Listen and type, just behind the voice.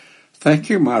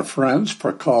Thank you, my friends,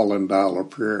 for calling Dial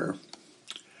of Prayer.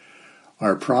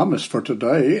 Our promise for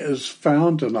today is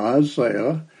found in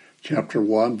Isaiah chapter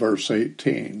 1, verse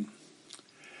 18.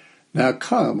 Now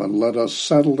come and let us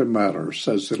settle the matter,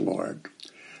 says the Lord.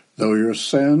 Though your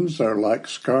sins are like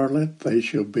scarlet, they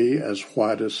shall be as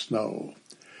white as snow.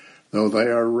 Though they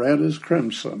are red as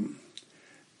crimson,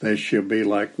 they shall be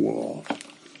like wool.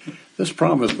 This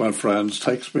promise, my friends,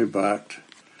 takes me back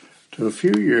to a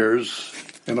few years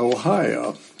in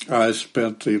Ohio. I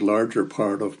spent the larger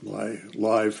part of my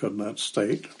life in that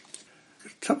state.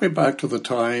 It took me back to the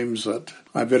times that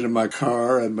I've been in my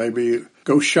car and maybe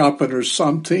go shopping or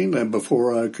something, and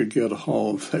before I could get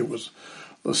home,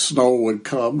 the snow would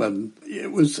come, and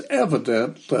it was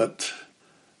evident that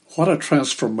what a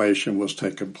transformation was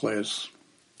taking place.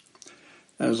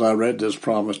 As I read this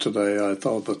promise today, I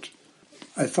thought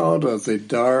of the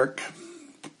dark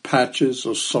patches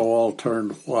of soil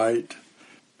turned white,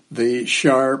 the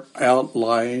sharp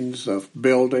outlines of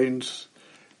buildings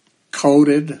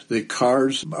coated the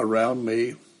cars around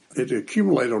me. It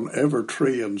accumulated on every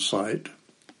tree in sight.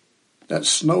 That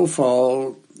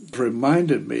snowfall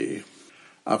reminded me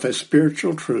of a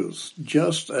spiritual truth,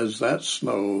 just as that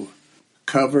snow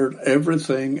covered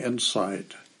everything in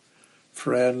sight.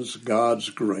 Friends, God's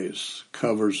grace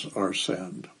covers our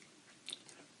sin.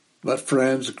 But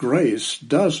friends, grace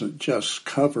doesn't just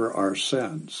cover our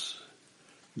sins.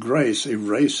 Grace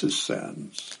erases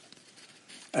sins.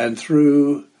 And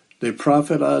through the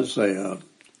prophet Isaiah,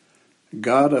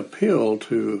 God appealed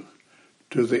to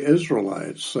the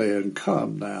Israelites, saying,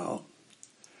 "Come now,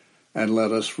 and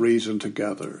let us reason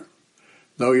together.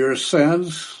 Though your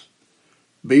sins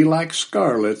be like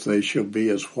scarlet, they shall be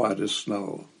as white as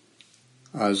snow."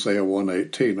 Isaiah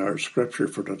 1:18, our scripture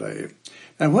for today.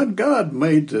 And when God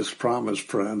made this promise,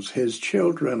 friends, his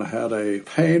children had a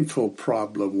painful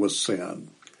problem with sin.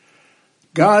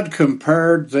 God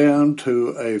compared them to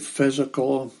a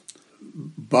physical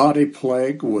body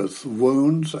plague with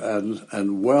wounds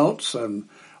and welts and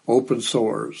open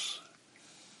sores,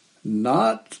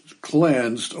 not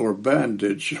cleansed or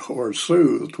bandaged or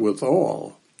soothed with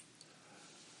oil.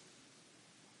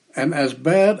 And as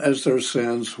bad as their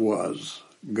sins was,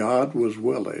 God was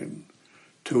willing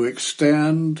to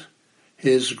extend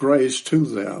his grace to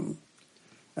them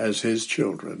as his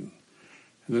children.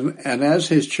 And as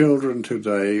his children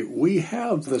today, we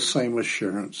have the same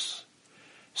assurance.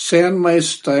 Sin may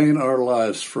stain our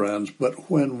lives, friends, but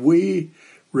when we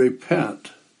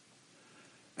repent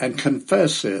and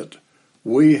confess it,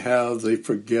 we have the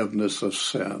forgiveness of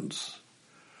sins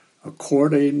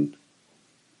according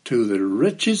to the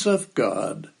riches of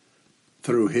God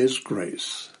through his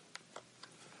grace.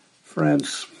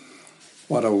 Friends,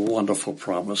 what a wonderful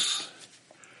promise.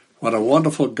 What a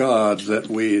wonderful God that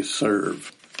we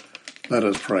serve. Let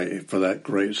us pray for that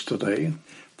grace today.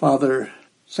 Father,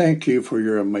 thank you for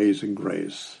your amazing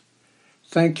grace.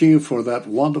 Thank you for that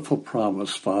wonderful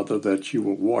promise, Father, that you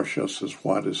will wash us as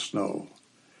white as snow.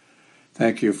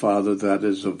 Thank you, Father, that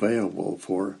is available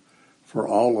for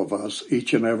all of us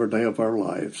each and every day of our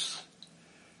lives.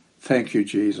 Thank you,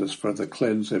 Jesus, for the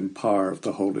cleansing power of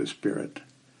the Holy Spirit.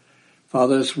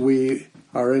 Father, as we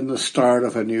are in the start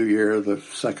of a new year, the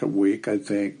second week, I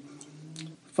think,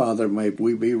 Father, may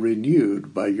we be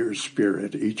renewed by your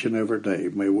Spirit each and every day.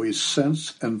 May we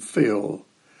sense and feel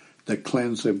the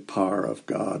cleansing power of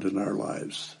God in our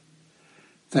lives.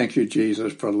 Thank you,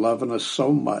 Jesus, for loving us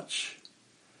so much.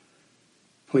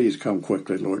 Please come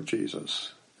quickly, Lord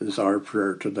Jesus, is our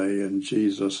prayer today in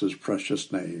Jesus'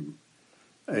 precious name.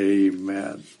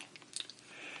 Amen.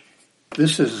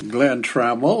 This is Glenn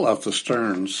Trammell of the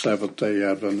Stearns Seventh-day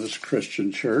Adventist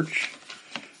Christian Church.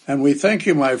 And we thank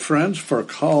you, my friends, for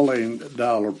calling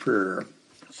Dial of Prayer.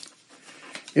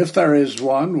 If there is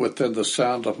one within the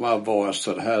sound of my voice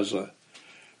that has a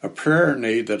prayer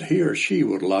need that he or she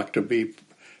would like to be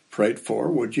prayed for,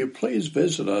 would you please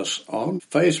visit us on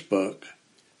Facebook?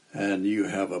 And you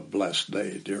have a blessed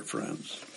day, dear friends.